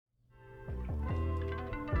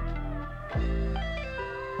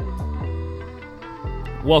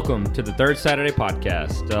Welcome to the Third Saturday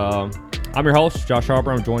Podcast. I'm your host, Josh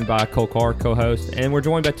Harper. I'm joined by Cole Carr, co-host, and we're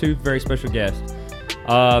joined by two very special guests.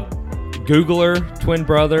 Googler, twin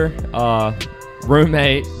brother,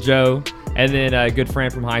 roommate, Joe, and then a good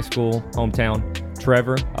friend from high school, hometown,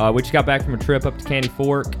 Trevor. We just got back from a trip up to Candy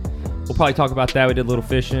Fork. We'll probably talk about that. We did a little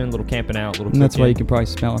fishing, a little camping out, a little cooking. And that's why you can probably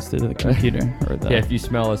smell us through the computer. Yeah, if you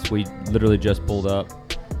smell us, we literally just pulled up.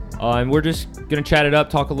 And we're just going to chat it up,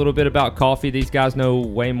 talk a little bit about coffee. These guys know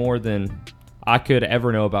way more than I could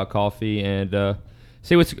ever know about coffee, and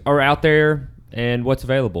see what's out there and what's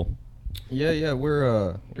available. Yeah,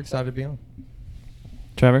 we're excited to be on.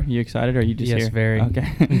 Trevor, you excited or are you just here? Yes, very. Okay.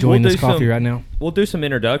 Enjoying this coffee right now. We'll do some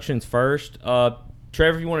introductions first.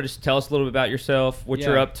 Trevor, if you want to just tell us a little bit about yourself, what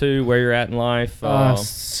you're up to, where you're at in life.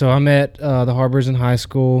 So I met the Harbors in high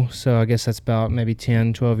school, so I guess that's about maybe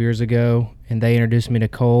 10, 12 years ago, and they introduced me to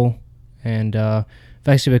Cole, and I've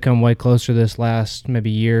actually become way closer this last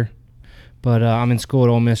maybe year, but I'm in school at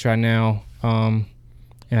Ole Miss right now, in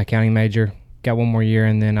accounting major. Got one more year,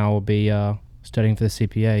 and then I will be studying for the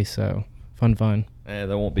CPA, so fun. That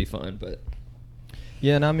won't be fun, but...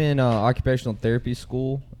 Yeah, and I'm in occupational therapy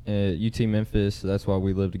school at UT Memphis, so that's why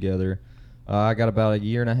we live together. I got about a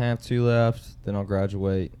year and a half, 2 left, then I'll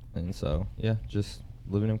graduate, and so, yeah, just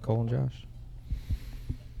living in Cole and Josh.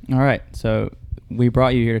 All right, so we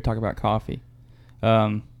brought you here to talk about coffee.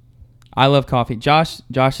 I love coffee. Josh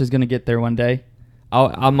is going to get there one day.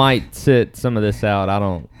 I might sit some of this out. I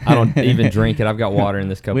don't even drink it. I've got water in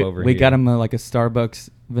this cup over here. We got him like a Starbucks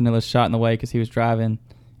vanilla shot in the way because he was driving,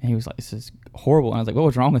 and he was like, "This is horrible." And I was like, "What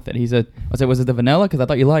was wrong with it?" He said, "I said, was it the vanilla? Because I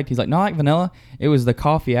thought you liked." He's like, "No, I like vanilla. It was the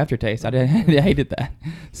coffee aftertaste. I hated that."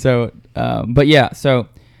 So, but yeah. So,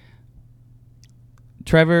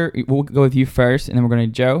 Trevor, we'll go with you first, and then we're going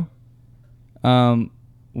to Joe.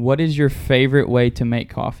 What is your favorite way to make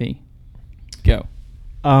coffee? Go.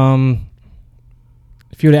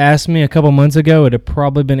 If you would have asked me a couple months ago, it would have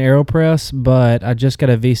probably been AeroPress, but I just got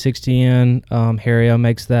a V60 in. Harrio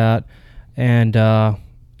makes that, and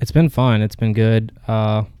it's been fun. It's been good.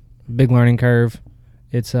 Big learning curve.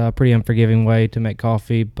 It's a pretty unforgiving way to make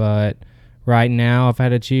coffee, but right now, if I had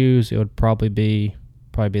to choose, it would probably be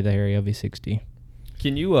the Harrio V60.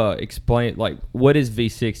 Can you explain, like, what is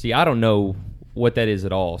V60? I don't know what that is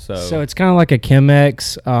at all. So it's kind of like a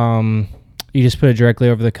Chemex. You just put it directly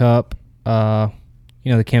over the cup.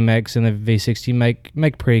 The Chemex and the V60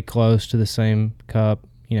 make pretty close to the same cup.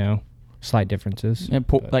 Slight differences. And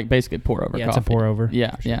basically pour over. Yeah, coffee. It's a pour over.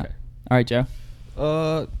 Yeah, yeah. All right, Joe.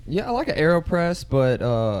 Yeah, I like an AeroPress, but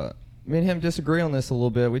me and him disagree on this a little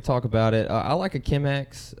bit. We talk about it. I like a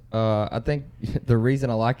Chemex. I think the reason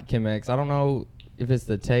I like a Chemex, I don't know if it's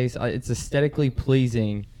the taste. It's aesthetically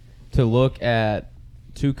pleasing to look at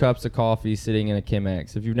 2 cups of coffee sitting in a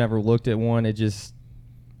Chemex. If you've never looked at one, it just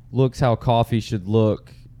looks how coffee should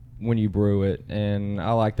look when you brew it, and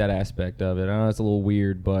I like that aspect of it. I know it's a little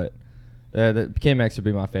weird, but the Chemex would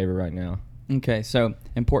be my favorite right now. Okay, so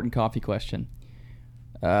important coffee question,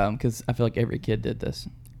 because I feel like every kid did this.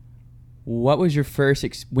 When was your first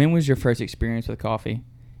experience with coffee,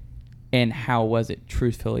 and how was it,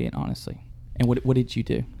 truthfully and honestly? And what did you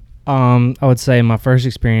do? I would say my first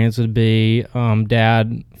experience would be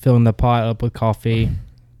Dad filling the pot up with coffee,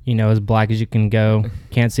 as black as you can go,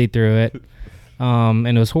 can't see through it, and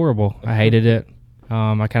it was horrible. I hated it.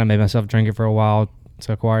 I kind of made myself drink it for a while. It's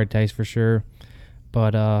an acquired taste for sure,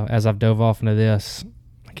 but as I've dove off into this,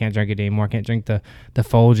 I can't drink it anymore. I can't drink the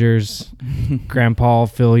Folgers, Grandpa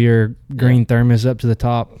fill your green thermos up to the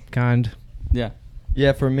top kind.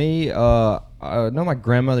 Yeah, for me, I know my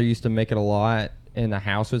grandmother used to make it a lot, and the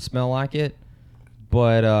house would smell like it,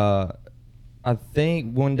 but I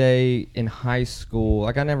think one day in high school,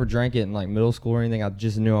 I never drank it in middle school or anything. I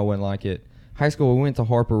just knew I wouldn't like it. High school, we went to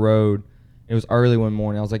Harper Road. It was early one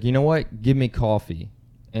morning. I was like, you know what? Give me coffee.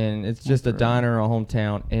 And it's just a diner in our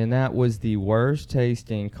hometown. And that was the worst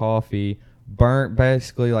tasting coffee, burnt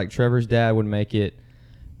basically like Trevor's dad would make it.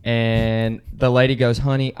 And the lady goes,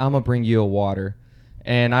 honey, I'm going to bring you a water.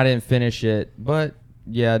 And I didn't finish it. But,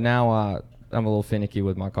 yeah, now I'm a little finicky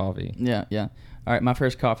with my coffee. Yeah. All right, my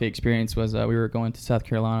first coffee experience was we were going to South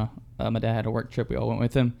Carolina. My dad had a work trip. We all went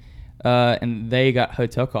with him. And they got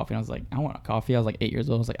hotel coffee. And I was like, I want a coffee. I was like 8 years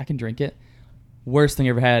old. I was like, I can drink it. Worst thing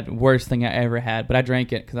I ever had. But I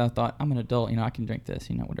drank it because I thought, I'm an adult. I can drink this.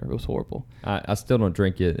 Whatever. It was horrible. I still don't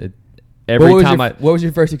drink it. What was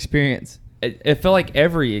your first experience? it felt like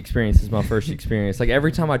every experience is my first experience. Like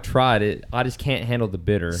every time I tried it, I just can't handle the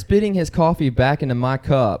bitter. Spitting his coffee back into my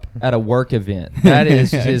cup at a work event. That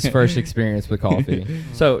is his first experience with coffee.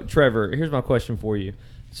 So, Trevor, here's my question for you.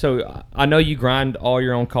 So, I know you grind all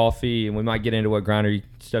your own coffee, and we might get into what grinder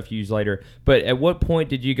stuff you use later. But at what point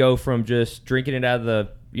did you go from just drinking it out of the,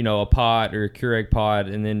 a pot or a Keurig pot,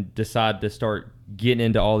 and then decide to start getting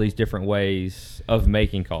into all these different ways of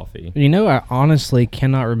making coffee? I honestly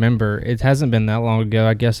cannot remember. It hasn't been that long ago.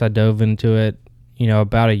 I guess I dove into it,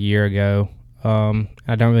 about a year ago.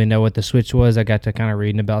 I don't really know what the switch was. I got to kind of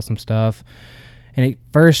reading about some stuff. And it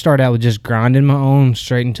first started out with just grinding my own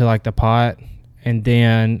straight into like the pot. And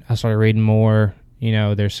then I started reading more,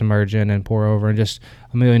 there's submergent and pour over and just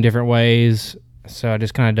a million different ways. So I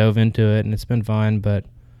just kind of dove into it, and it's been fun, but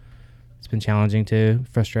it's been challenging too,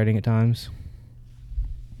 frustrating at times.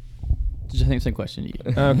 I think same question to you.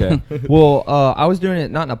 Okay. Well, I was doing it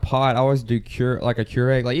not in a pot. I always do a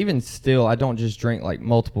Keurig. Like even still, I don't just drink like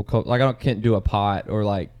multiple cups. Like can't do a pot or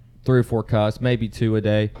like 3 or 4 cups, maybe 2 a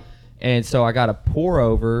day. And so I got a pour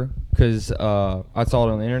over because I saw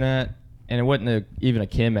it on the internet, and it wasn't even a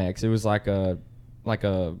Chemex. It was like a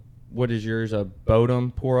what is yours, a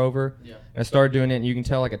Bodum pour over. Yeah. And I started doing it, and you can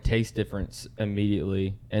tell like a taste difference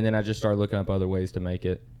immediately. And then I just started looking up other ways to make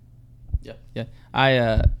it. Yeah.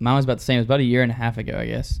 Mine was about the same. It was about a year and a half ago, I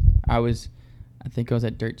guess. I think I was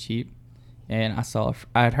at Dirt Cheap, and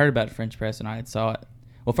I had heard about French press, and I saw it.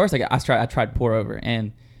 Well, first I tried pour over,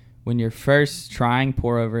 and when you're first trying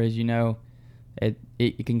pour over, as you know,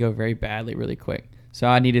 it can go very badly really quick. So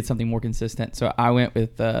I needed something more consistent. So I went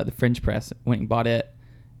with the French press, went and bought it,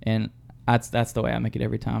 and that's the way I make it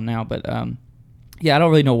every time now. But I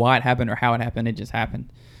don't really know why it happened or how it happened. It just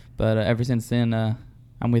happened. But ever since then,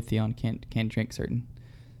 I'm with you on can't drink certain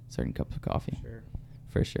cups of coffee. Sure.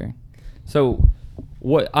 For sure. So,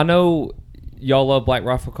 I know y'all love Black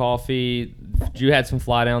Rifle coffee. You had some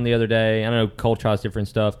fly down the other day. I know Cole tries different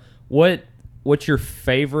stuff. What's your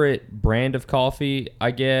favorite brand of coffee,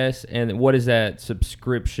 I guess? And what is that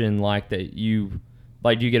subscription like that you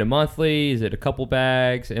like? Do you get a monthly? Is it a couple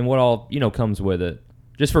bags? And what all comes with it?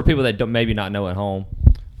 Just for people that don't maybe not know at home.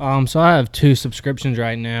 So I have 2 subscriptions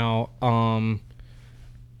right now.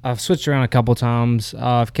 I've switched around a couple times.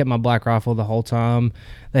 I've kept my Black Rifle the whole time.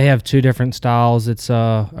 They have 2 different styles. It's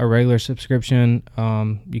a regular subscription.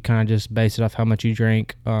 You kind of just base it off how much you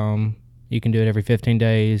drink. You can do it every 15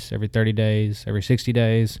 days, every 30 days, every 60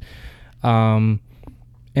 days. And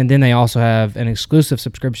then they also have an exclusive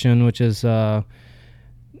subscription, which is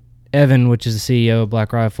Evan, which is the CEO of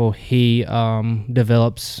Black Rifle. He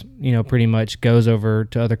develops, pretty much goes over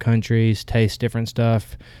to other countries, tastes different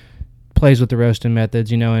stuff, plays with the roasting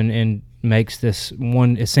methods, and makes this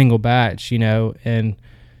a single batch, and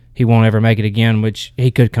he won't ever make it again, which he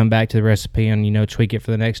could come back to the recipe and, tweak it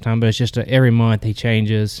for the next time. But it's just every month he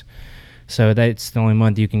changes. So that's the only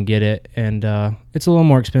month you can get it. And it's a little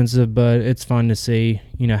more expensive, but it's fun to see,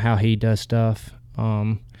 how he does stuff.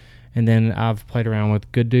 And then I've played around with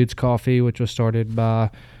Good Dudes Coffee, which was started by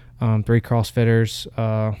 3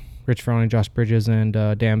 CrossFitters, Rich Ferroni, Josh Bridges, and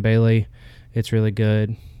Dan Bailey. It's really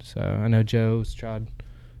good. So I know Joe's tried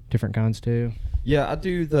different kinds too. Yeah, I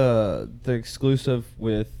do the exclusive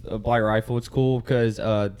with Black Rifle. It's cool because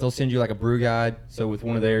they'll send you like a brew guide. So with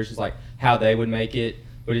one of theirs, it's like how they would make it.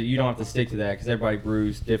 But you don't have to stick to that because everybody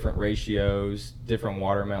brews different ratios, different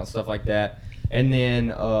water amounts, stuff like that. And then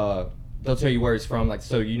they'll tell you where it's from. Like,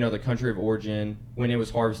 so the country of origin, when it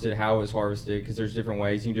was harvested, how it was harvested, because there's different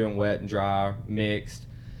ways. You can do them wet and dry, mixed.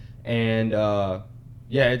 And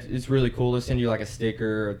it's really cool. They'll send you like a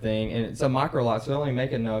sticker or thing. And it's a micro lot, so they only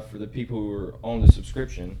make enough for the people who are on the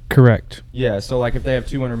subscription. Correct. Yeah, so like if they have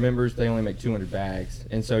 200 members, they only make 200 bags.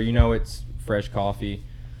 And so it's fresh coffee.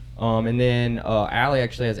 And then Allie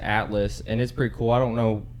actually has Atlas, and it's pretty cool. I don't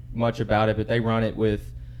know much about it, but they run it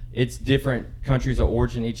with it's different countries of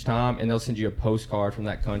origin each time, and they'll send you a postcard from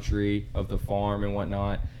that country of the farm and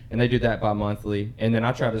whatnot. And they do that bi-monthly. And then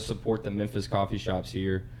I try to support the Memphis coffee shops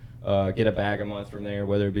here, get a bag a month from there,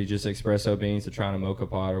 whether it be just espresso beans to try in a mocha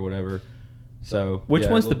pot or whatever. So which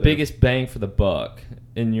one's the biggest bang for the buck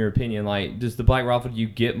in your opinion? Like, does the Black Rifle, do you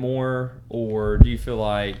get more, or do you feel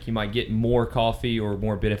like you might get more coffee or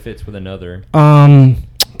more benefits with another?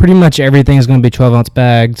 Pretty much everything is going to be 12-ounce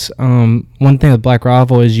bags. One thing with Black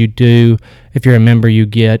Rifle is if you're a member, you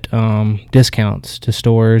get discounts to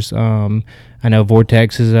stores. I know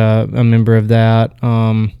Vortex is a member of that.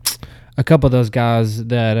 A couple of those guys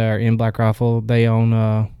that are in Black Rifle, they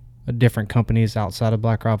own different companies outside of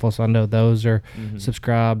Black Rifle, so I know those are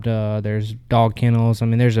subscribed. There's dog kennels. I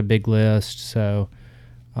mean, there's a big list. So,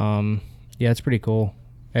 it's pretty cool.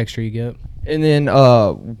 extra you get. And then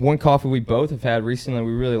one coffee we both have had recently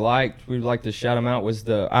we really liked, we'd like to shout them out, was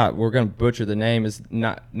we're going to butcher the name, is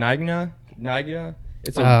Nagna?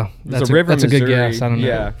 It's a river That's Missouri. a good guess. I don't know.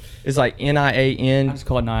 Yeah. It's like Nian. I just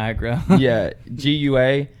call it Niagara. Yeah,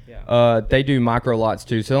 GUA. They do micro lots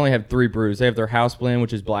too. So they only have 3 brews. They have their house blend,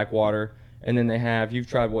 which is Blackwater. And then they have, you've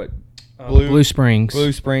tried what? Blue Springs.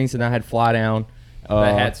 Blue Springs, and I had Fly Down.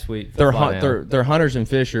 That hat sweet. They're hunters and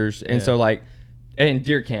fishers. And so like, and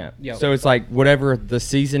deer camp. Yep. So it's like whatever the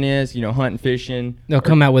season is, hunting, fishing. They'll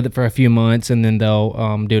come out with it for a few months, and then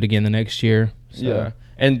they'll do it again the next year. So. Yeah.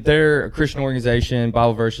 And they're a Christian organization,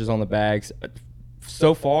 Bible verses on the bags.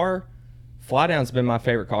 So far, Fly Down's been my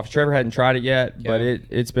favorite coffee. Trevor hadn't tried it yet, but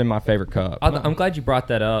it's been my favorite cup. I'm glad you brought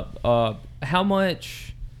that up. How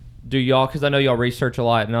much do y'all, because I know y'all research a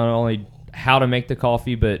lot, not only how to make the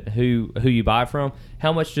coffee, but who you buy from.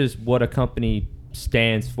 How much does what a company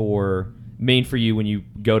stands for mean for you when you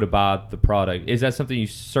go to buy the product? Is that something you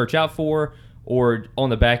search out for, or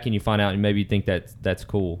on the back end you find out and maybe you think that's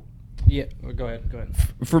cool? Yeah, go ahead.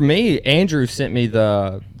 For me, Andrew sent me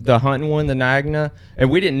the hunting one, the Nagna, and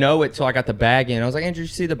we didn't know it till I got the bag in. I was like, Andrew, you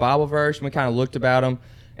see the Bible verse? And we kind of looked about them,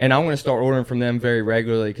 and I'm going to start ordering from them very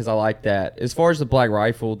regularly because I like that. As far as the Black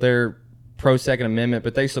Rifle, they're pro Second Amendment,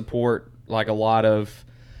 but they support like a lot of,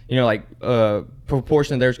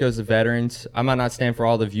 proportion of theirs goes to veterans. I might not stand for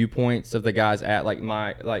all the viewpoints of the guys at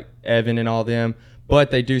like Evan and all them, but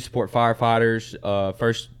they do support firefighters,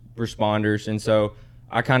 first responders, and so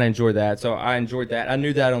I kind of enjoy that. So I enjoyed that. I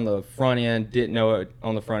knew that on the front end, didn't know it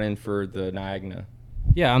on the front end for the Niagara.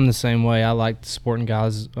 Yeah, I'm the same way. I like supporting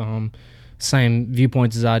guys, same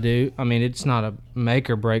viewpoints as I do. I mean, it's not a make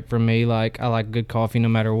or break for me. Like, I like good coffee no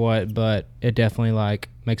matter what, but it definitely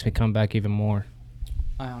makes me come back even more.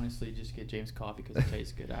 I honestly just get James coffee because it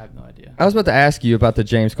tastes good. I have no idea. I was about to ask you about the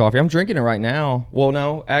James coffee. I'm drinking it right now. Well,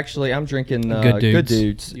 no, actually, I'm drinking Good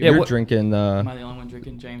Dudes. Yeah, You're drinking. Am I the only one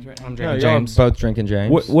drinking James right now? I'm No, drinking y'all James. both drinking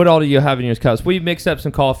James. What all do you have in your cups? We mixed up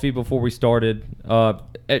some coffee before we started.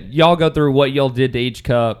 Y'all go through what y'all did to each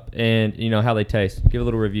cup and how they taste. Give a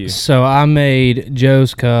little review. So I made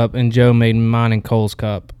Joe's cup, and Joe made mine and Cole's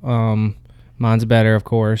cup. Mine's better, of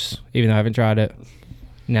course, even though I haven't tried it.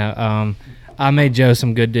 No, I made Joe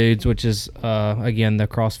some Good Dudes, which is, again, the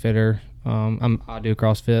CrossFitter. I do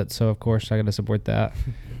CrossFit, so, of course, I got to support that.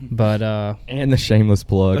 But and the shameless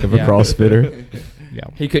plug of a Yeah. CrossFitter. yeah.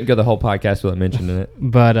 He couldn't go the whole podcast without mentioning it.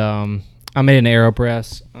 But I made an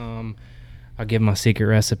AeroPress. I'll give my secret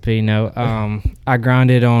recipe. No, I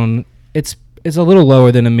grind it on. It's a little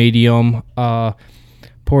lower than a medium.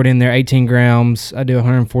 Poured in there 18 grams. I do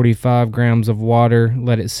 145 grams of water.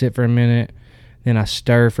 Let it sit for a minute. Then I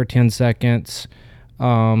stir for 10 seconds.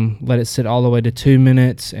 Let it sit all the way to 2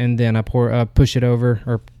 minutes, and then I push it over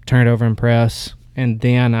or turn it over and press. And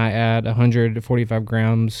then I add 145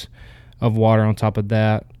 grams of water on top of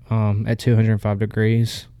that at 205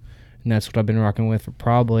 degrees. And that's what I've been rocking with for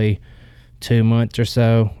probably 2 months or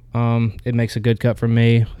so. It makes a good cup for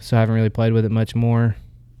me, so I haven't really played with it much more.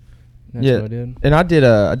 That's what I did. And I did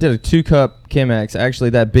a 2-cup Chemex. Actually,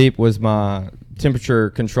 that beep was my temperature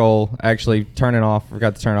control. Actually, turning off.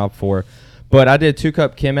 Forgot to turn it off before. But I did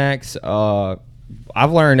 2-cup Chemex.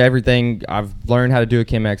 I've learned everything. I've learned how to do a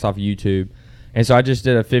Chemex off of YouTube. And so I just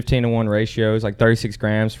did a 15-to-1 ratio. It's like 36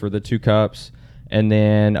 grams for the 2 cups. And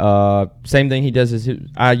then same thing he does is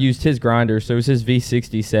I used his grinder. So it was his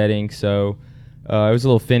V60 setting. So it was a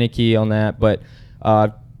little finicky on that. But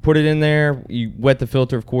put it in there. You wet the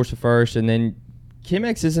filter, of course, at first. And then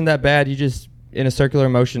Chemex isn't that bad. You just, in a circular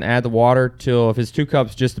motion, add the water till if it's 2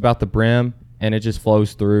 cups, just about the brim. And it just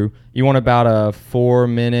flows through. You want about a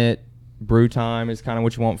 4-minute brew time is kind of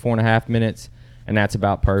what you want, 4.5 minutes. And that's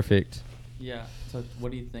about perfect. Yeah. So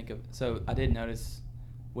what do you think of? So I did notice.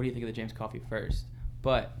 What do you think of the James coffee first?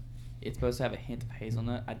 But it's supposed to have a hint of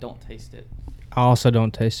hazelnut. I don't taste it. I also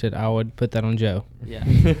don't taste it. I would put that on Joe. Yeah.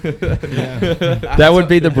 That would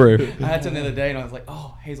be the brew. I had some the other day and I was like,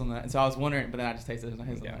 oh, hazelnut. And so I was wondering, but then I just tasted there's no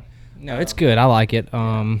hazelnut. No, it's good. I like it.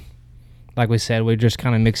 Like we said, we're just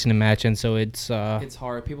kind of mixing and matching, so it's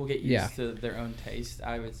hard. People get used to their own taste,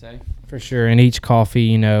 I would say. For sure. And each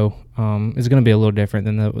coffee, is going to be a little different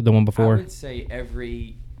than the one before. I would say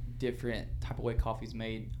every different type of way coffee's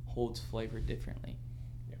made holds flavor differently.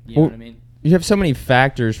 You know what I mean? You have so many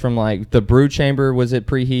factors from like the brew chamber, was it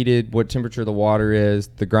preheated, what temperature the water is,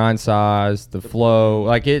 the grind size, the flow.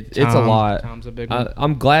 Like it's a lot. Time's a big one.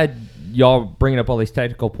 I'm glad y'all bringing up all these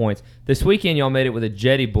technical points. This weekend y'all made it with a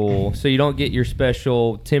Jetty Bull, so you don't get your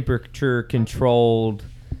special temperature controlled,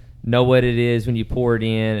 know what it is when you pour it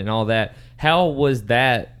in and all that. How was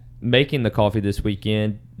that making the coffee this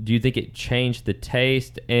weekend? do you think it changed the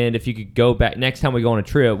taste? And if you could go back next time we go on a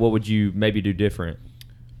trip, what would you maybe do different?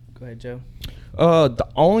 Go ahead, Joe. The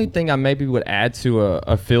only thing I maybe would add to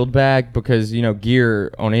a field bag, because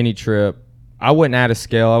gear on any trip, I wouldn't add a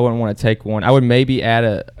scale. I wouldn't want to take one. I would maybe add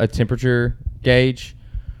a temperature gauge.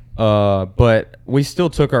 But we still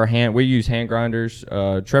took we use hand grinders.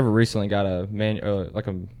 Trevor recently got a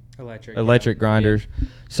electric grinders. Yeah.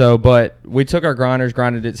 So, but we took our grinders,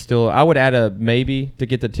 grinded it still. I would add a maybe to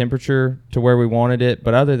get the temperature to where we wanted it.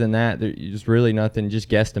 But other than that, there's really nothing. Just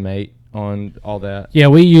guesstimate on all that. Yeah,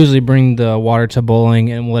 we usually bring the water to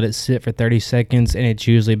boiling and let it sit for 30 seconds, and it's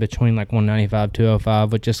usually between like 195,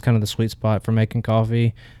 205, which is kind of the sweet spot for making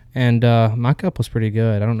coffee. And my cup was pretty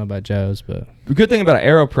good. I don't know about Joe's, but the good thing about an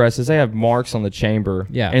AeroPress is they have marks on the chamber.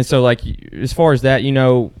 Yeah. And so, like, as far as that,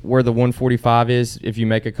 where the 145 is. If you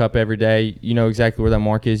make a cup every day, you know exactly where that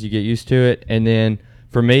mark is. You get used to it. And then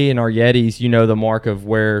for me and our Yetis, the mark of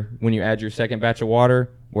where, when you add your second batch of water,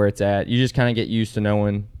 where it's at. You just kind of get used to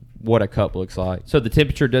knowing what a cup looks like. So the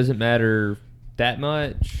temperature doesn't matter that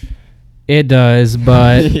much? it does.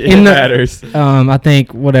 But it matters. I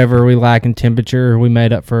think whatever we lack in temperature, we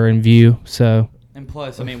made up for in view. So. And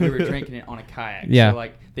plus, we were drinking it on a kayak. Yeah. So,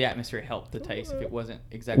 the atmosphere helped the taste if it wasn't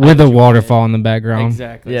exactly With what a you waterfall wanted. in the background.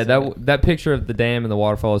 Exactly. Yeah, So that picture of the dam and the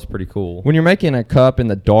waterfall is pretty cool. When you're making a cup in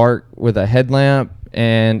the dark with a headlamp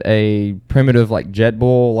and a primitive Jet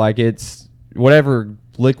Bull, it's whatever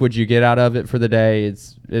liquid you get out of it for the day,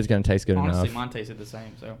 it's going to taste good honestly, enough. mine tasted the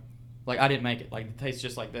same. So, I didn't make it. It tastes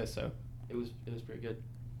just like this. So, it was pretty good.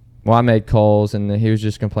 Well, I made Cole's, and he was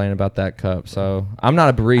just complaining about that cup. So I'm not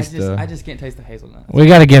a barista. I just can't taste the hazelnut. We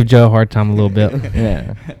got to give Joe a hard time a little bit.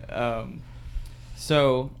 Yeah.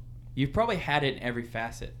 So you've probably had it in every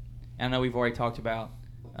facet. And I know we've already talked about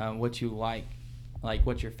what you like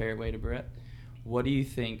what's your favorite way to brew it. What do you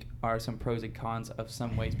think are some pros and cons of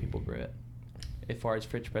some ways people brew it, as far as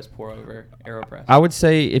French press, pour over, AeroPress? I would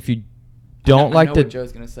say if you I know what what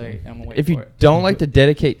Joe's gonna say. I'm gonna wait if for you it. don't like to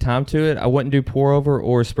dedicate time to it, I wouldn't do pour over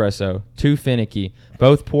or espresso. Too finicky.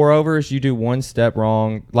 Both pour overs, you do one step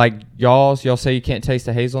wrong. Like y'all say you can't taste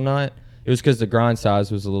the hazelnut. It was because the grind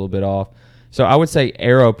size was a little bit off. So I would say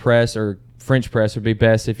AeroPress or French press would be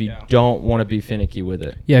best if you don't want to be finicky with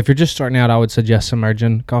it. Yeah, if you're just starting out, I would suggest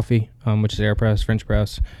submerging coffee, which is AeroPress, French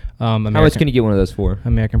press. How much can you get one of those for?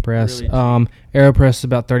 American Press. Really cheap. AeroPress is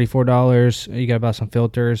about $34. You got to buy some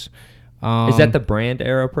filters. Is that the brand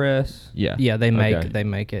AeroPress? Yeah. Yeah, they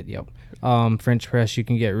make it. Yep. French press you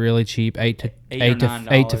can get really cheap, $8 to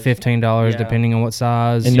 $15 Yeah. depending on what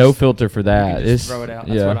size. And no filter for You that. can just throw it out.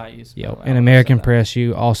 That's what I use. Yep. I And don't American use that. Press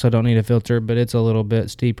you also don't need a filter, but it's a little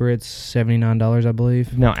bit steeper. It's $79, I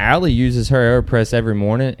believe. Now, Allie uses her AeroPress every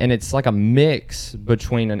morning, and it's like a mix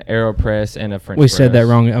between an AeroPress and a French We press. said that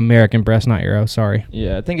wrong. American Press, not Aero. Sorry.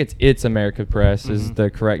 Yeah, I think it's American Press is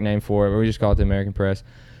the correct name for it, but we just call it the American Press.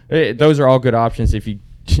 Those are all good options if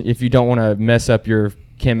you don't want to mess up your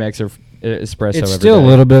Chemex or espresso. It's every still day. a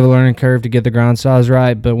little bit of a learning curve to get the grind size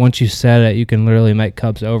right, but once you set it, you can literally make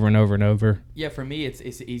cups over and over and over. Yeah, for me, it's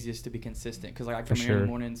the easiest to be consistent because I For come here in the sure.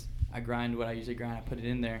 mornings, I grind what I usually grind, I put it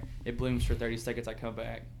in there, it blooms for 30 seconds, I come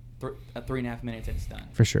back, 3.5 minutes, and it's done.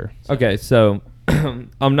 For sure. Okay, so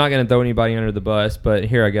I'm not going to throw anybody under the bus, but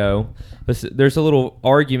here I go. There's a little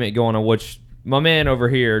argument going on, which my man over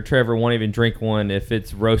here, Trevor, won't even drink one if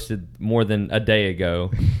it's roasted more than a day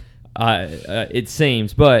ago. It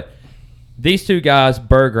seems. But these two guys,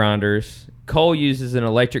 burr grinders, Cole uses an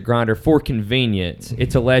electric grinder for convenience.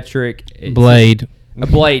 It's electric. Blade. A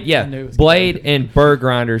blade, yeah. I knew it was Blade gonna be. and burr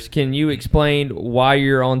grinders. Can you explain why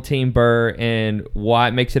you're on Team Burr and why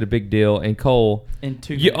it makes it a big deal? And Cole, In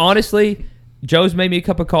 2 you minutes. honestly, Joe's made me a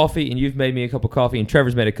cup of coffee, and you've made me a cup of coffee, and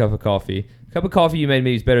Trevor's made a cup of coffee. Cup of coffee you made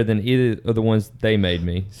me is better than either of the ones they made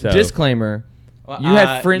me. So Disclaimer. Well, You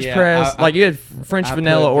had French press, you had French I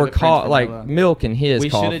vanilla put or the French like vanilla. milk in his we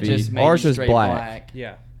should coffee. have just made Ours was straight black.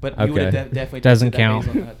 Yeah. But you would have Okay. definitely Doesn't tasted that count.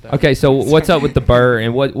 hazelnut, though. Okay, so what's up with the burr,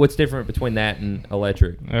 and what's different between that and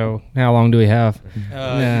electric? Oh, how long do we have?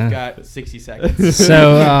 Yeah. You've got 60 seconds.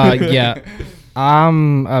 So, yeah,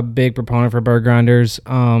 I'm a big proponent for burr grinders.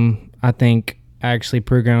 I think actually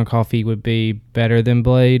pre-ground coffee would be better than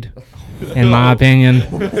blade, in my opinion.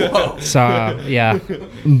 So, yeah.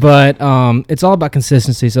 But it's all about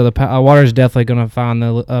consistency. So the water is definitely going to find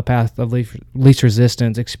the path of least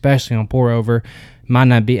resistance, especially on pour over. Might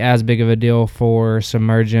not be as big of a deal for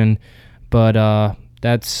submerging, but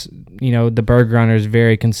that's, the burr grinder is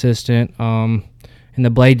very consistent. And the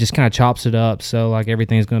blade just kind of chops it up, so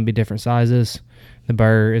everything's going to be different sizes. the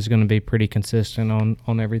burr is going to be pretty consistent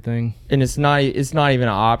on everything. And it's not even an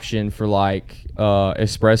option for like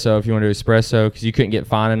espresso if you want to do espresso, because you couldn't get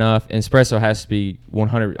fine enough. And espresso has to be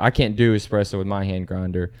 100. I can't do espresso with my hand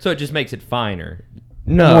grinder. So it just makes it finer.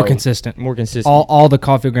 No, More consistent. All the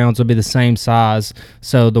coffee grounds will be the same size,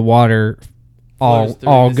 so the water all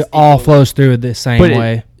flows flows through the same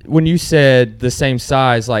way. When you said the same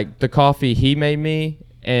size, like the coffee he made me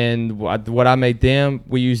and what I made them,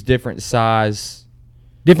 we use different size.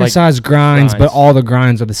 Different size grinds, but all the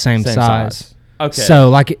grinds are the same size. Okay. So,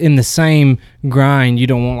 like in the same grind, you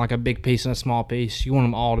don't want like a big piece and a small piece. You want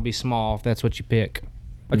them all to be small if that's what you pick.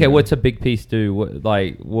 Okay, what's a big piece do? What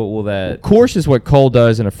will that? Coarse is what Cole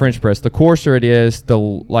does in a French press. The coarser it is,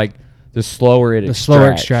 the slower it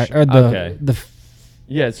extracts. Okay.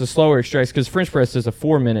 Yeah, it's the slower extracts because French press is a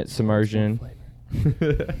 4-minute submersion.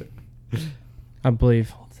 I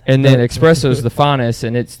believe. And then espresso is the finest,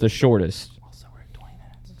 and it's the shortest.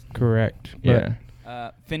 Correct. Yeah.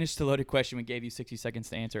 Finish the loaded question. We gave you 60 seconds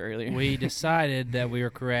to answer earlier. We decided that we were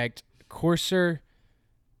correct. Coarser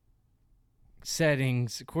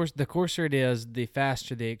settings. The coarser it is, the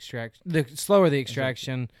faster the extraction. The slower the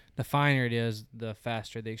extraction, the finer it is, the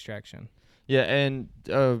faster the extraction. Yeah, and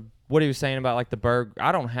what he was saying about like the burr,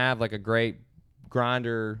 I don't have like a great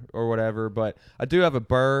grinder or whatever, but I do have a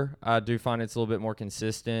burr. I do find it's a little bit more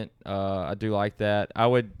consistent. I do like that. I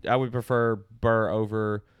would prefer burr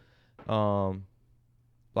over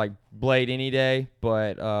like blade any day,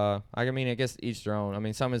 but I mean, I guess each their own. I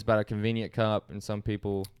mean, some is about a convenient cup, and some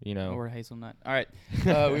people, or hazelnut. All right,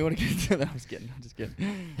 we want to get to that. I'm just kidding.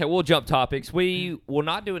 Hey, we'll jump topics. We will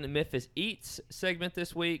not do an Memphis Eats segment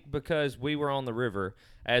this week because we were on the river.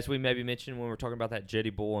 As we maybe mentioned when we were talking about that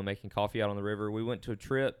Jetty Bull and making coffee out on the river, we went to a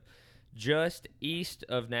trip just east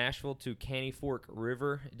of Nashville to Caney Fork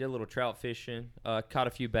River. Did a little trout fishing, caught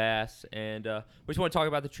a few bass, and we just want to talk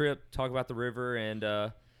about the trip, talk about the river,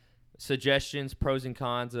 and suggestions, pros and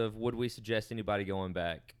cons of would we suggest anybody going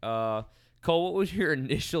back. Cole, what was your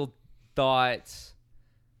initial thoughts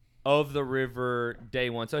of the river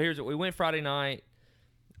day one? So here's what we went Friday night,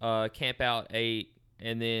 camp out 8,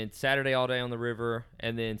 and then Saturday all day on the river,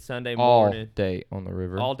 and then Sunday morning. All day on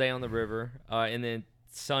the river. And then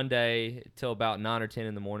Sunday till about 9 or 10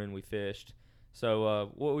 in the morning we fished. So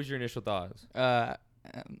what was your initial thoughts?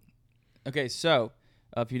 Okay, so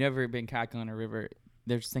if you've never been kayaking on a river,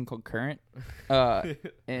 there's this thing called current,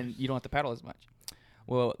 and you don't have to paddle as much.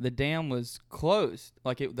 Well, the dam was closed.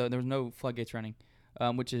 There was no floodgates running,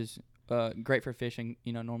 which is great for fishing,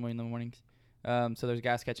 normally in the mornings. So there's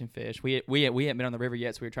guys catching fish. We hadn't been on the river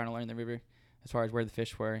yet, so we were trying to learn the river as far as where the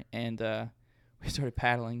fish were. And we started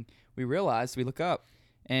paddling. We realized, we look up,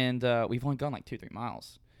 and we've only gone like 2-3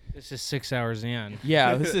 miles. This is 6 hours in.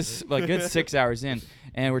 Yeah, this is like good 6 hours in,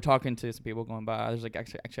 and we're talking to some people going by. There's like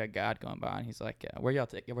actually a guide going by, and he's like, "Where y'all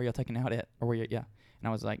taking out at? Or where you?" Yeah, and I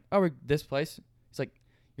was like, "Oh, we're this place." He's like,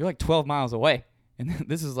 "You're like 12 miles away, and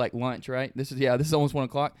this is like lunch, right? This is almost 1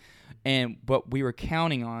 o'clock, but we were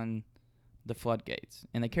counting on the floodgates,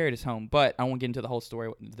 and they carried us home. But I won't get into the whole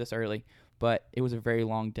story this early. But it was a very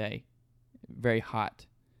long day, very hot,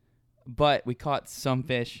 but we caught some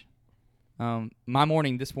fish.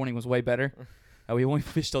 This morning was way better. We only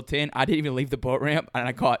fished till 10. I didn't even leave the boat ramp, and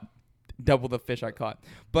I caught double the fish I caught.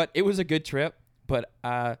 But it was a good trip. But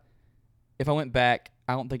if I went back,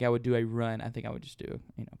 I don't think I would do a run. I think I would just do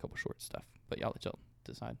a couple short stuff. But y'all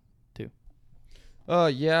decide too.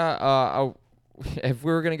 If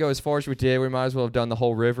we were gonna go as far as we did, we might as well have done the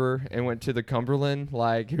whole river and went to the Cumberland.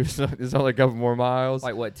 Like it's only a couple more miles.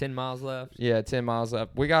 Like what, 10 miles left? Yeah, 10 miles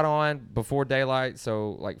left. We got on before daylight,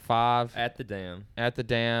 so like 5 at the dam,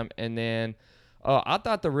 and then I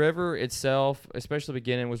thought the river itself, especially the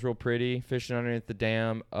beginning, was real pretty. Fishing underneath the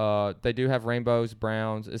dam. They do have rainbows,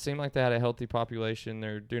 browns. It seemed like they had a healthy population.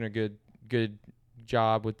 They're doing a good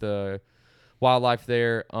job with the wildlife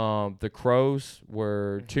there. The crows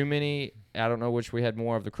were too many. I don't know which we had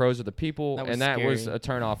more of, the crows or the people, that was a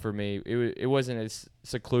turnoff for me. It wasn't as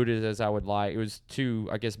secluded as I would like. It was too,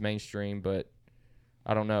 I guess, mainstream, but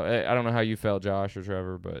I don't know. I don't know how you felt, Josh or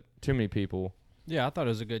Trevor, but too many people. Yeah, I thought it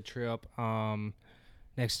was a good trip.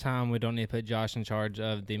 Next time we don't need to put Josh in charge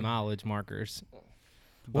of the mileage markers.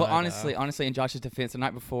 Well, honestly, in Josh's defense, the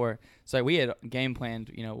night before, so we had game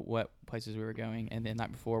planned, what places we were going, and the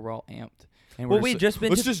night before we're all amped. And Let's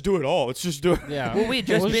just do it all. Let's just do it. Yeah. Well, we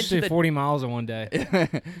just been to 40 miles in one day.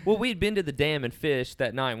 Well, we'd been to the dam and fished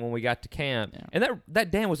that night when we got to camp, and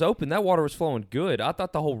that dam was open. That water was flowing good. I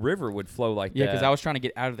thought the whole river would flow like that. Yeah, because I was trying to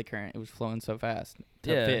get out of the current. It was flowing so fast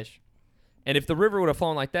to fish. And if the river would have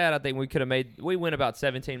flown like that, I think we could have we went about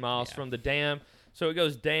 17 miles from the dam. So it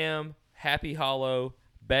goes dam, Happy Hollow,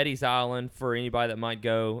 Betty's Island for anybody that might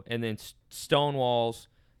go, and then Stonewall's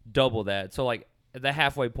double that. So, like, the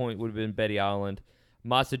halfway point would have been Betty Island.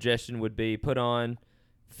 My suggestion would be put on,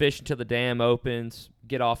 fish until the dam opens,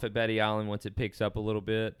 get off at Betty Island once it picks up a little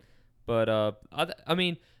bit. But, I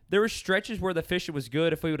mean, there were stretches where the fishing was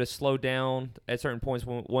good. If we would have slowed down at certain points,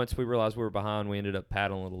 once we realized we were behind, we ended up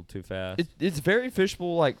paddling a little too fast. It's very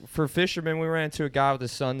fishable. Like, for fishermen, we ran into a guy with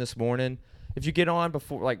his son this morning. If you get on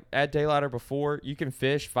before, like at daylight or before, you can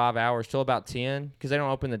fish 5 hours till about 10 because they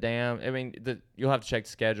don't open the dam. I mean, you'll have to check the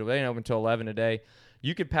schedule. They ain't open till 11 a day.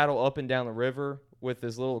 You could paddle up and down the river with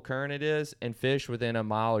this little current it is and fish within a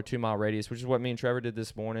mile or 2 mile radius, which is what me and Trevor did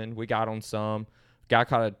this morning. We got on some. Guy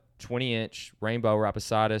caught a 20-inch rainbow right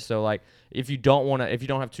beside us. So, like, if you don't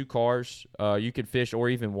have two cars, you could fish or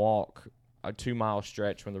even walk a 2 mile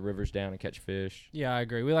stretch when the river's down and catch fish. Yeah, I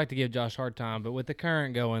agree. We like to give Josh a hard time, but with the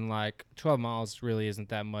current going, like 12 miles really isn't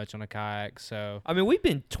that much on a kayak. So I mean, we've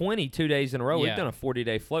been 22 days in a row. Yeah. We've done a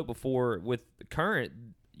 40-day float before. With the current,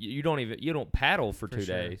 you don't paddle for 2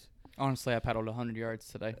 sure. days. Honestly, I paddled 100 yards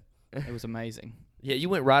today. It was amazing. Yeah, you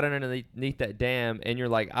went right underneath that dam, and you're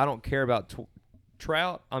like, I don't care about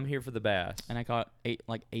trout. I'm here for the bass. And I caught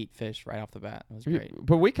eight fish right off the bat. It was great.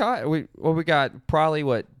 But we got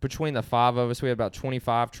probably between the 5 of us, we had about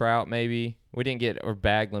 25 trout maybe. We didn't get our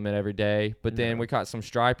bag limit every day, but then we caught some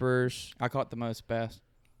stripers. I caught the most bass.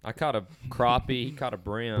 I caught a crappie. He caught a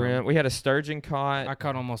brim. We had a sturgeon caught. I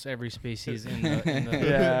caught almost every species in the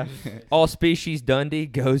Yeah. All species Dundee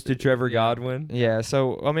goes to Trevor Godwin. Yeah,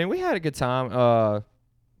 so I mean, we had a good time.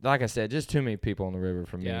 Like I said, just too many people on the river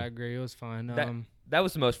for me. Yeah, I agree. It was fun. That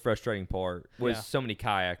was the most frustrating part. Was Yeah. so many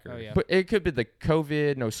kayakers. Oh, yeah. But it could be the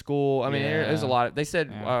COVID, no school. I mean, there's a Yeah. lot. They said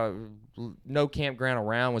Yeah. no campground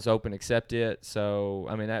around was open except it. So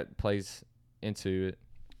I mean, that plays into it.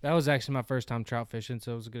 That was actually my first time trout fishing,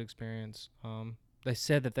 so it was a good experience. They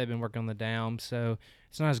said that they've been working on the dam, so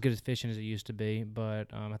it's not as good as fishing as it used to be,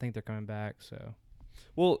 but I think they're coming back. So,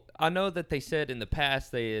 Well, I know that they said in the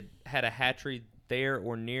past they had a hatchery there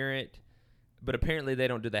or near it, but apparently they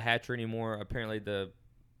don't do the hatchery anymore. Apparently the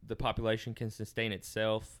population can sustain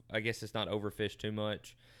itself. I guess it's not overfished too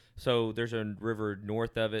much. So there's a river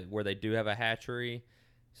north of it where they do have a hatchery.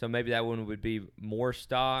 So maybe that one would be more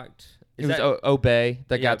stocked. It was Obey.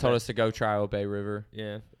 That Yeah, guy told Obey. us to go try Obey River.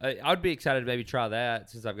 Yeah, I would be excited to maybe try that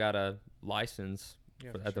since I've got a license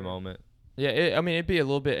Yeah, at the moment. Yeah, it'd be a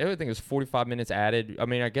little bit. I would think it was 45 minutes added. I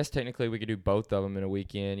mean, I guess technically we could do both of them in a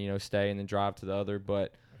weekend. Stay and then drive to the other.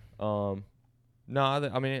 But no,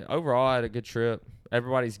 I mean, overall, I had a good trip.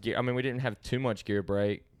 Everybody's gear. I mean, we didn't have too much gear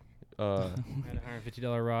break. I had a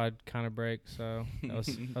 $150 rod kind of break, so that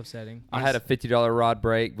was upsetting. I had a $50 rod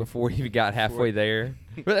break before we even got halfway there.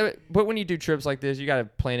 But when you do trips like this, you got to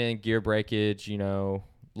plan in gear breakage.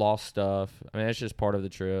 Lost stuff. I mean, it's just part of the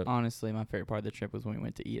trip. Honestly, my favorite part of the trip was when we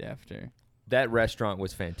went to eat after. That restaurant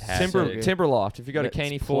was fantastic. Timberloft. If you go to Let's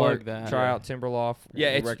Caney plug Fort, that. try out Timberloft.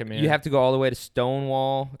 Yeah, we recommend. you have to go all the way to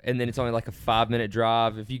Stonewall, and then it's only like a 5-minute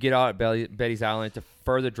drive. If you get out at Betty's Island, it's a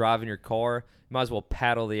further drive in your car. You might as well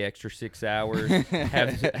paddle the extra 6 hours,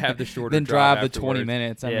 have the shorter Then drive the afterwards. 20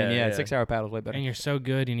 minutes. I mean, 6 hour paddle is way better. And you're so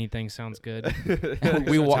good, anything sounds good.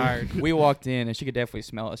 we, so wa- tired. we walked in, and she could definitely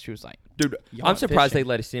smell us. She was like, Dude, Y'all I'm surprised fishing. they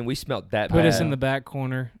let us in. We smelt that Put bad. us in the back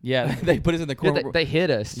corner. yeah, they put us in the Yeah, corner. they hit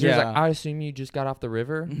us. She was Yeah. like, I assume you just got off the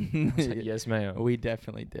river. I was like, yes, ma'am. We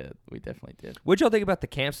definitely did. What'd y'all think about the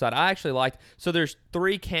campsite? I actually liked. So there's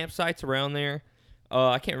 3 campsites around there.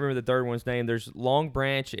 I can't remember the third one's name. There's Long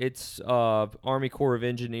Branch. It's Army Corps of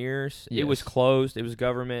Engineers. It was Yes. closed. It was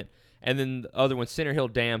government. And then the other one, Center Hill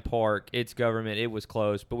Dam Park. It's government. It was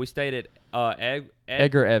closed. But we stayed at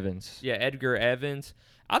Edgar Evans. Yeah, Edgar Evans.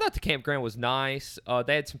 I thought the campground was nice.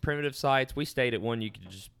 They had some primitive sites. We stayed at one you could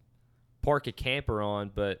just park a camper on,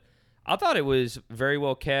 but I thought it was very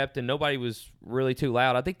well kept and nobody was really too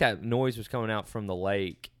loud. I think that noise was coming out from the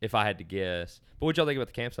lake, if I had to guess. But what'd y'all think about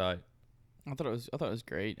the campsite? I thought it was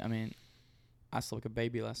great. I mean, I slept like a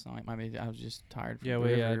baby last night. Maybe I was just tired from Yeah, the we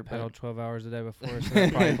river, had but- paddled 12 hours a day before, so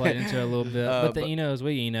that probably played into it a little bit. But the but- Enos,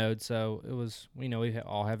 we Eno'd, so it was, we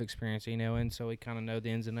all have experience Eno'ing, so we kind of know the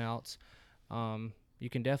ins and outs. You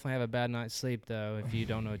can definitely have a bad night's sleep, though, if you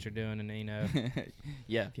don't know what you're doing in Eno.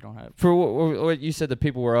 yeah, if you don't have. For what you said, the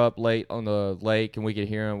people were up late on the lake and we could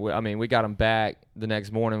hear them. We got them back the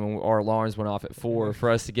next morning when our alarms went off at 4 for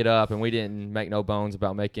us to get up, and we didn't make no bones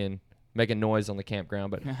about making noise on the campground.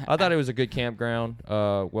 But I thought it was a good campground,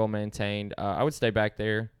 well maintained. I would stay back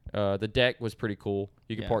there. The deck was pretty cool.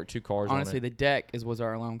 You could Yeah. park 2 cars Honestly, on it. the deck was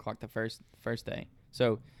our alarm clock the first day.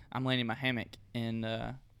 So I'm laying in my hammock, and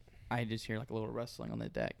I just hear like a little rustling on the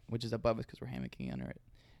deck, which is above us because we're hammocking under it.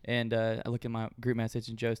 And I look at my group message,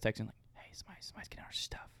 and Joe's texting like, "Hey, somebody's getting our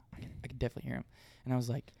stuff." I can definitely hear him. And I was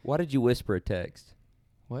like, Why did you whisper a text?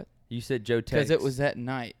 "What?" You said Joe text. Because it was that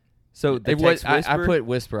night. So It the was. text I whisper? put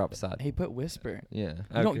whisper up beside. He put whisper. Yeah.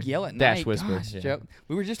 You don't yell at Dash night. whisper. Gosh, Yeah. Joe.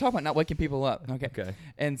 We were just talking about not waking people up. Okay. Okay.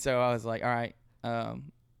 And so I was like, all right,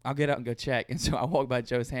 I'll get out and go check. And so I walked by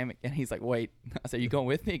Joe's hammock, and he's like, wait. I said, you going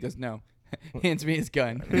with me? He goes, no. Hands me his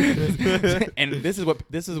gun. And this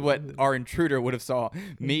is what our intruder would have saw.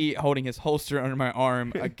 Me holding his holster under my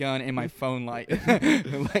arm, a gun, and my phone light.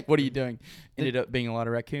 Like, what are you doing? Ended up being a lot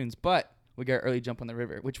of raccoons. But we got early jump on the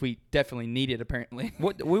river, which we definitely needed, apparently.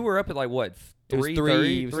 What we were up at like what? It was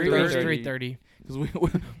 3:30? 3:30. Because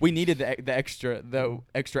we needed the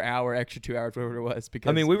extra hour, extra 2 hours, whatever it was. Because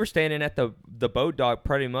I mean, we were standing at the boat dock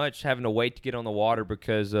pretty much having to wait to get on the water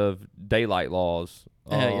because of daylight laws.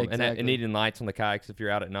 Yeah, exactly. And needing lights on the kayaks if you're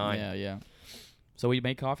out at night. Yeah. So we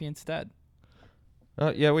made coffee instead.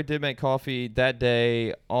 Yeah, we did make coffee that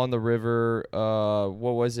day on the river.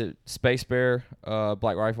 What was it? Space Bear,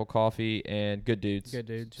 Black Rifle Coffee, and Good Dudes. Good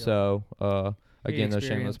Dudes, yeah. So, again, those experience.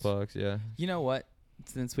 shameless plugs, yeah. You know what?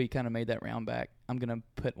 Since we kind of made that round back, I'm going to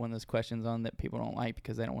put one of those questions on that people don't like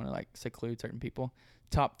because they don't want to like seclude certain people.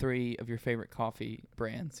 Top 3 of your favorite coffee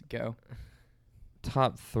brands. Go.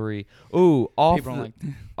 Top 3. Ooh, People don't like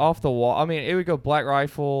off the wall. I mean, it would go Black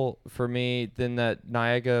Rifle for me, then that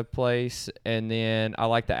Niagara place, and then I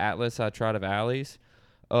like the Atlas I tried of Alley's.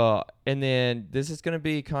 And then this is going to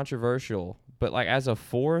be controversial, but like as a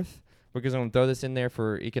 4th, because I'm going to throw this in there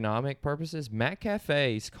for economic purposes, Mac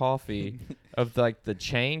Cafe's coffee of like the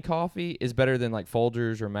chain coffee is better than like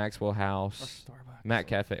Folgers or Maxwell House. Or Starbucks. Mac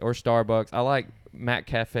Cafe or Starbucks. I like Mac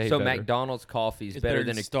Cafe So better. McDonald's coffee is It's better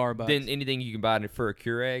than Starbucks. than anything you can buy for a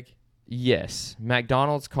Keurig. Yes,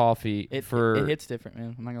 McDonald's coffee It hits different,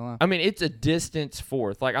 man. I'm not going to lie. I mean, it's a distance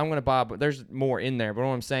 4th. Like I'm gonna buy, but there's more in there. But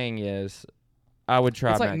what I'm saying is, I would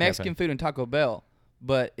try. It's like Mac Mexican Cafe. food and Taco Bell,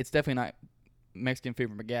 but it's definitely not Mexican food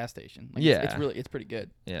from a gas station. Like Yeah. it's pretty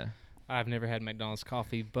good. Yeah. I've never had McDonald's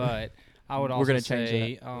coffee, but I would We're also gonna change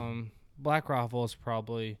say Black Rifle is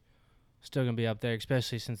probably still going to be up there,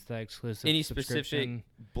 especially since the exclusive Any specific subscription.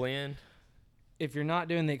 blend? If you're not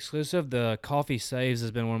doing the exclusive, the Coffee Saves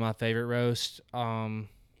has been one of my favorite roasts.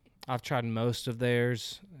 I've tried most of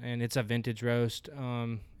theirs, and it's a vintage roast.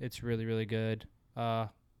 It's really, really good. I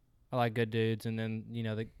like Good Dudes, and then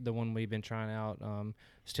the one we've been trying out.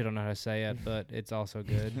 Still don't know how to say it, but it's also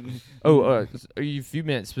good. If you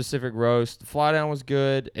meant specific roast, Fly Down was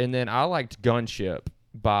good, and then I liked Gunship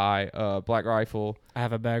by Black Rifle. I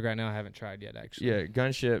have a bag right now I haven't tried yet, actually. Yeah,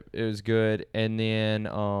 Gunship it was good, and then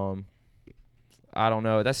I don't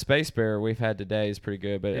know, that Space Bear we've had today is pretty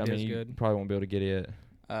good, but It I mean is you good. probably won't be able to get it.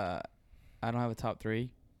 I don't have a top 3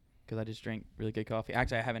 because I just drink really good coffee.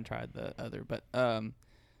 Actually, I haven't tried the other, but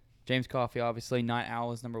James Coffee, obviously. Night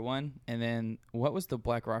Owl is number 1. And then what was the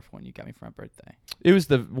Black Rifle one you got me for my birthday? It was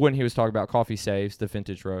the when he was talking about Coffee Saves, the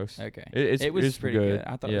vintage roast. Okay. It was pretty good.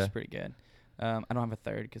 I thought it Yeah. was pretty good. I don't have a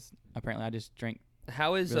third because apparently I just drink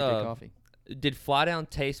How is really good coffee. Did Fly Down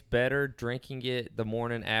taste better drinking it the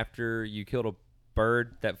morning after you killed a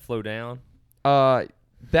bird that flew down?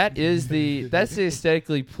 That's the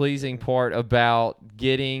aesthetically pleasing part about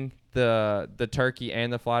getting the turkey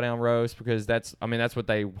and the Fly Down roast, because that's what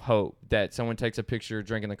they hope, that someone takes a picture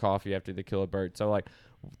drinking the coffee after they kill a bird. So like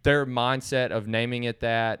their mindset of naming it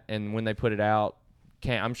that, and when they put it out,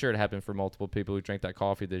 I'm sure it happened for multiple people who drank that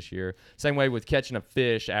coffee this year. Same way with catching a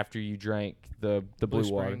fish after you drank the blue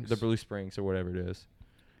water, Springs. the Blue Springs or whatever it is.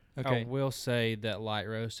 Okay. I will say that light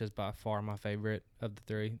roast is by far my favorite of the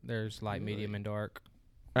 3. There's light, medium, and dark.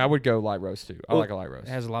 I would go light roast too. I like a light roast.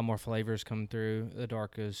 It has a lot more flavors coming through. The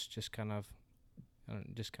dark is just kind of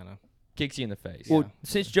Kicks you in the face. Well,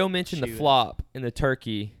 since Joe mentioned Chew the it. flop and the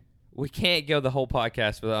turkey, we can't go the whole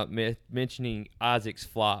podcast without mentioning Isaac's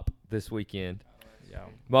flop this weekend. yeah.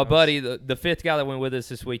 My buddy, the 5th guy that went with us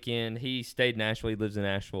this weekend, he stayed in Asheville. He lives in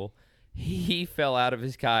Asheville. He fell out of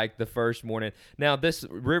his kayak the first morning. Now, this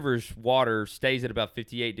river's water stays at about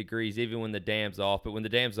 58 degrees even when the dam's off. But when the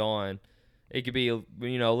dam's on, it could be a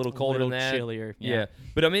little colder little than that. chillier. Yeah.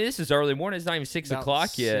 But, I mean, this is early morning. It's not even 6 About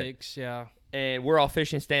o'clock yet. 6, yeah. And we're all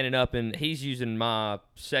fishing standing up, and he's using my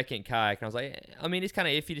second kayak. And I was like, I mean, it's kind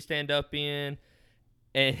of iffy to stand up in.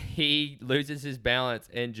 And he loses his balance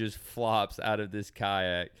and just flops out of this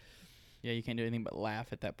kayak. Yeah, you can't do anything but laugh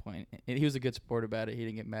at that point. And he was a good sport about it. He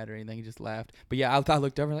didn't get mad or anything. He just laughed. But yeah, I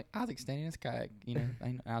looked over like, I was like standing in his kayak,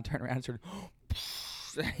 and I'll turn around and sort of,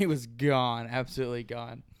 he was gone, absolutely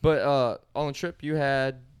gone. But on the trip, you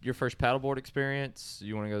had your first paddleboard experience.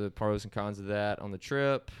 You want to go to the pros and cons of that on the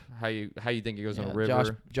trip? How you think it goes on a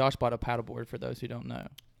river? Josh bought a paddleboard for those who don't know.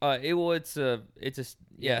 It's a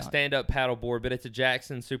Yeah. stand up paddleboard, but it's a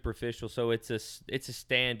Jackson Superficial, so it's a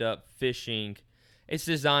stand up fishing. It's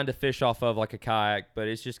designed to fish off of like a kayak, but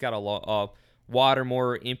it's just got a wider,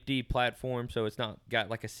 more empty platform, so it's not got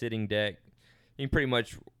like a sitting deck. You can pretty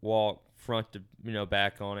much walk front to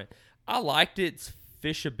back on it. I liked its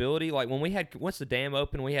fishability. Like once the dam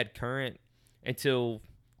opened, we had current until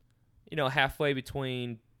halfway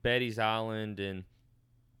between Betty's Island and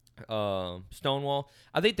Stonewall.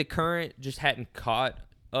 I think the current just hadn't caught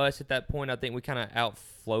us at that point. I think we kind of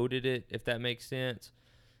outfloated it, if that makes sense.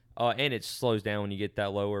 And it slows down when you get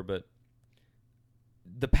that lower, but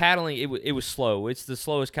the paddling, it was slow. It's the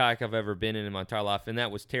slowest kayak I've ever been in my entire life, and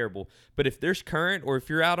that was terrible. But if there's current, or if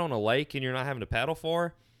you're out on a lake and you're not having to paddle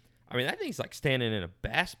far, I mean, that thing's like standing in a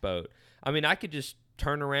bass boat. I mean, I could just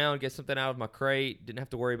turn around, get something out of my crate, didn't have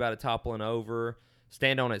to worry about it toppling over,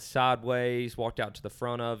 stand on it sideways, walked out to the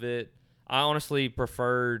front of it. I honestly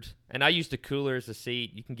preferred, and I used a cooler as a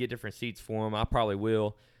seat. You can get different seats for them. I probably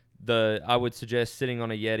will. I would suggest sitting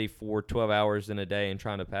on a Yeti for 12 hours in a day and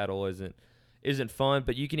trying to paddle isn't fun,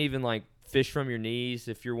 but you can even like fish from your knees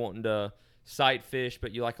if you're wanting to sight fish,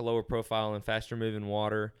 but you like a lower profile and faster moving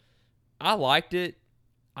water. I liked it.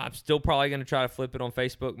 I'm still probably going to try to flip it on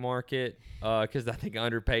Facebook Market because I think I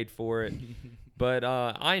underpaid for it. But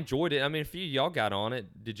I enjoyed it. I mean, a few of y'all got on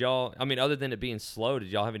it. Did y'all? I mean, other than it being slow, did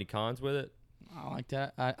y'all have any cons with it? I like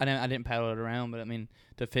that. I didn't paddle it around, but I mean,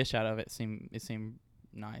 to fish out of it seemed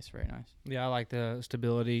nice, very nice. Yeah, I like the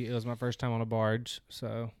stability. It was my first time on a barge,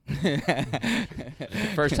 so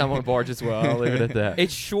First time on a barge as well. I'll leave it at that.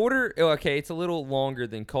 It's shorter. Okay, it's a little longer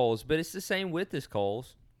than Cole's, but it's the same width as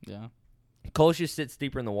Cole's. Yeah. Cole's just sits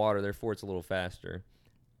deeper in the water, therefore it's a little faster.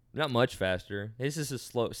 Not much faster. This is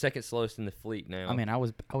the second slowest in the fleet now. I mean, I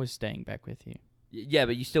was staying back with you. Yeah,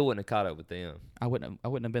 but you still wouldn't have caught up with them. I wouldn't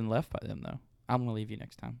have been left by them though. I'm gonna leave you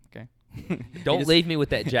next time, okay? Don't leave me with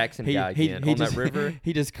that Jackson guy again on that river.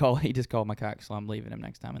 He just called my kayak, so I'm leaving him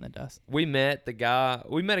next time in the dust. We met a guy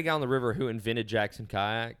on the river who invented Jackson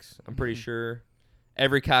kayaks. I'm pretty sure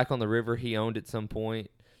every kayak on the river he owned at some point.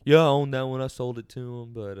 Yeah, I owned that one. I sold it to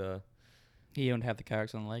him, but he owned half the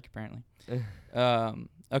kayaks on the lake apparently.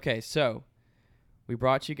 Okay, so we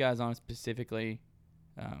brought you guys on specifically,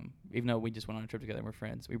 even though we just went on a trip together and we're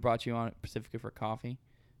friends. We brought you on specifically for coffee.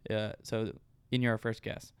 So you're our first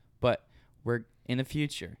guest. But we're in the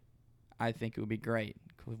future, I think it would be great.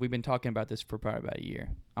 We've been talking about this for probably about a year.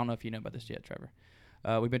 I don't know if you know about this yet, Trevor.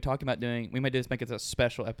 We've been talking about we might just make it a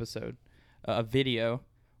special episode, a video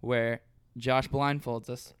where Josh blindfolds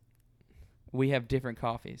us. We have different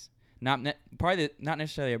coffees. Not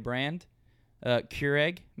necessarily a brand.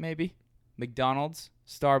 Keurig, maybe. McDonald's,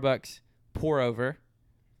 Starbucks, pour over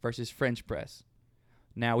versus French press.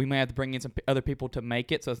 Now, we may have to bring in some other people to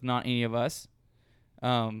make it, so it's not any of us.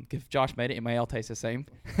 If Josh made it may all taste the same.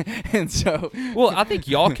 And so, well, I think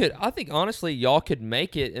honestly y'all could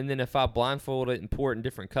make it, and then if I blindfold it and pour it in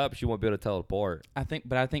different cups, you won't be able to tell it apart. I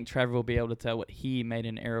think Trevor will be able to tell what he made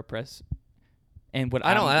in AeroPress and what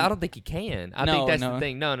I don't think he can. I think that's the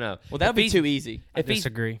thing. No. Well, that would be too easy. I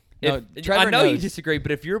disagree. Trevor I know knows. you disagree,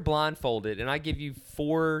 but if you're blindfolded and I give you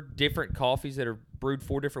 4 different coffees that are brewed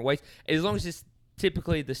 4 different ways, as long as it's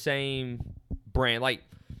typically the same brand, like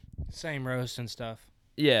Same roast and stuff.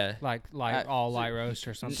 Yeah, like all light roast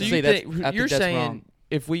or something. So See, you're that's saying wrong.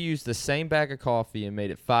 if we use the same bag of coffee and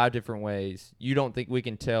made it 5 different ways, you don't think we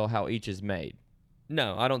can tell how each is made?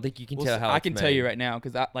 no, I don't think you can tell how. I it's can made. tell you right now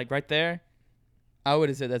because right there, I would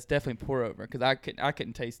have said that's definitely pour over because I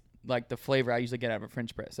couldn't taste like the flavor I usually get out of a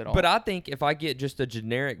French press at all. But I think if I get just a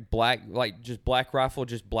generic black, like just Black Rifle,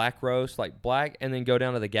 just black roast, like black, and then go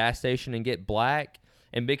down to the gas station and get black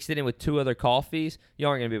and mix it in with 2 other coffees, you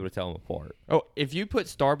aren't going to be able to tell them apart. Oh, if you put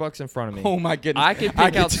Starbucks in front of me, oh my goodness, I could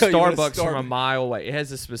pick out tell you what a Starbucks from a mile away. It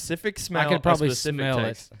has a specific smell. I could probably a specific smell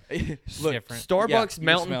taste. Look, different. Starbucks you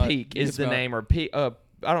Mountain smell it. Peak You is the smell it. name, or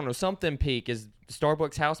I don't know, something Peak is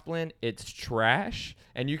Starbucks house blend. It's trash,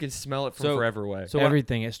 and you can smell it from So- forever away. so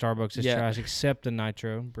Everything at Starbucks is Yeah. trash except the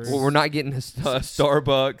nitro brew. Well, we're not getting a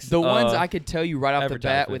Starbucks. The ones I could tell you right off the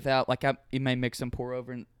bat advertisement. without it may mix some pour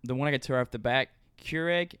over. And the one I could tell right off the bat,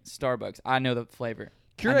 Keurig, Starbucks. I know the flavor.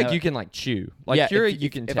 I know- Keurig, you can like chew. Like yeah, Keurig, if,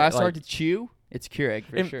 you can. If ta- I start like, to chew, it's Keurig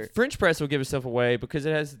for and sure. French press will give itself away because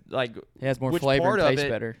it has like It has more which flavor part and of tastes it-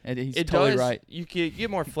 better. And he's it totally does. right. You can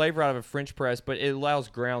get more flavor out of a French press, but it allows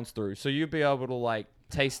grounds through, so you'll be able to like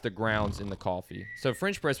taste the grounds in the coffee. So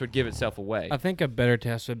French press would give itself away. I think a better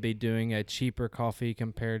test would be doing a cheaper coffee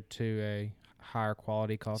compared to a higher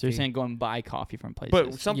quality coffee. So you're saying go and buy coffee from places.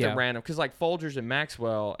 But something Yeah. random, because like Folgers and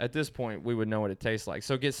Maxwell, at this point, we would know what it tastes like.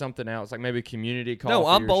 So get something else, like maybe community coffee. No,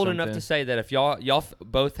 I'm or bold enough something. to say that if y'all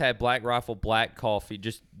both had Black Rifle black coffee,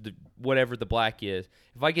 just whatever the black is,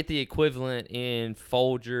 if I get the equivalent in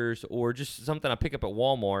Folgers or just something I pick up at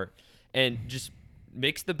Walmart and just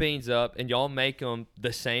mix the beans up and y'all make them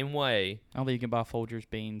the same way. I don't think you can buy Folgers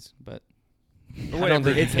beans, but I don't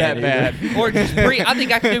think it's that bad. Or just I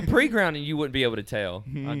think I could do pre-ground and you wouldn't be able to tell.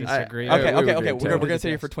 I disagree. Okay, we would okay. be We're able gonna to sit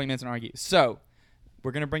here guess. for 20 minutes and argue. So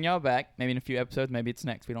we're gonna bring y'all back, maybe in a few episodes, maybe it's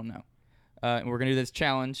next. We don't know. And we're gonna do this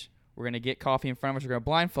challenge. We're gonna get coffee in front of us. We're gonna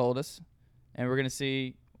blindfold us, and we're gonna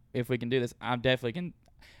see if we can do this. I definitely can.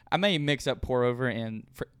 I may mix up pour over and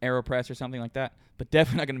AeroPress or something like that, but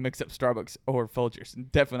definitely not gonna mix up Starbucks or Folgers.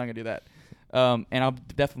 Definitely not gonna do that. And I'll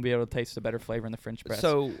definitely be able to taste the better flavor in the French press.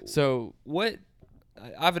 So what?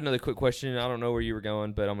 I have another quick question. I don't know where you were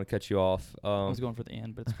going, but I'm gonna cut you off. I was going for the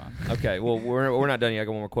end, but it's fine. Okay, well we're not done yet. I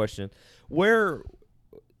got one more question. Where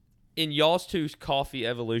in y'all's two's coffee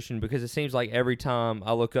evolution, because it seems like every time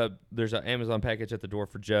I look up, there's an Amazon package at the door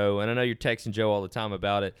for Joe, and I know you're texting Joe all the time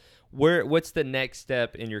about it. What's the next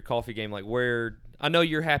step in your coffee game? Like where I know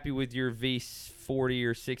you're happy with your V40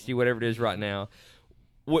 or 60, whatever it is right now.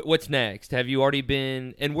 What's next? Have you already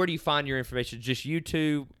been, and where do you find your information? Just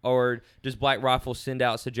YouTube, or does Black Rifle send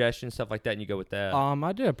out suggestions, stuff like that, and you go with that?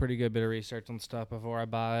 I do a pretty good bit of research on stuff before I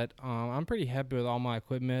buy it. I'm pretty happy with all my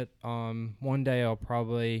equipment. One day I'll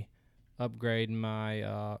probably upgrade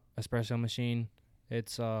my espresso machine.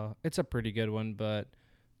 It's a pretty good one, but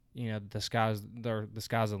you know the sky's the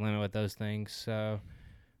limit with those things. So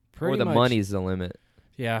or the money's the limit.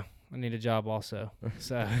 Yeah, I need a job also.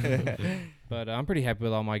 So, but I'm pretty happy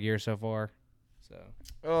with all my gear so far. So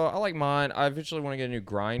I like mine. I eventually want to get a new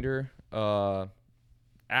grinder.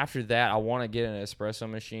 After that, I want to get an espresso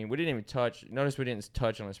machine. We didn't even touch. Notice we didn't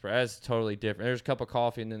touch on espresso. That's totally different. There's a cup of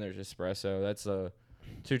coffee and then there's espresso. That's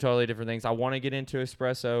two totally different things. I want to get into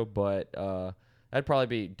espresso, but that'd probably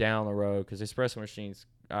be down the road because espresso machines.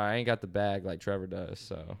 I ain't got the bag like Trevor does.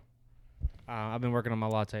 So I've been working on my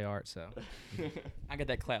latte art. So I got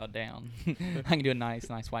that cloud down. I can do a nice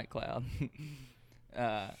white cloud.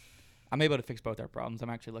 I'm able to fix both our problems. I'm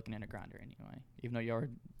actually looking at a grinder anyway, even though you're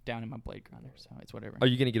down in my blade grinder, so it's whatever. Are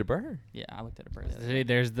you gonna get a burner? Yeah, I looked at a burner. see,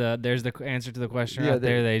 there's the answer to the question Yeah, right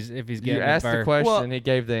there. If he's getting you asked a the burr. question, Well- he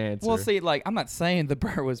gave the answer. Well, see, like I'm not saying the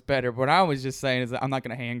burr was better, but what I was just saying is that I'm not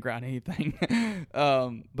going to hand grind anything.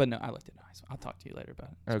 But no, I looked at it nice. I'll talk to you later about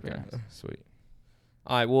it. It's Okay, pretty nice. sweet.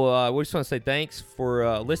 All right. Well, we just want to say thanks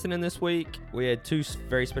for listening this week. We had two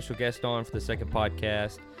very special guests on for the second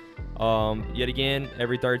podcast. Yet again,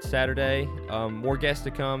 every third Saturday. More guests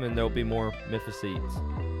to come, and there'll be more Memphis Seeds.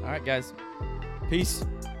 All right, guys. Peace.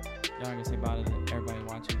 Y'all gonna say bye to everybody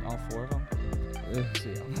watching, all four of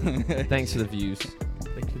them? Thanks for the views.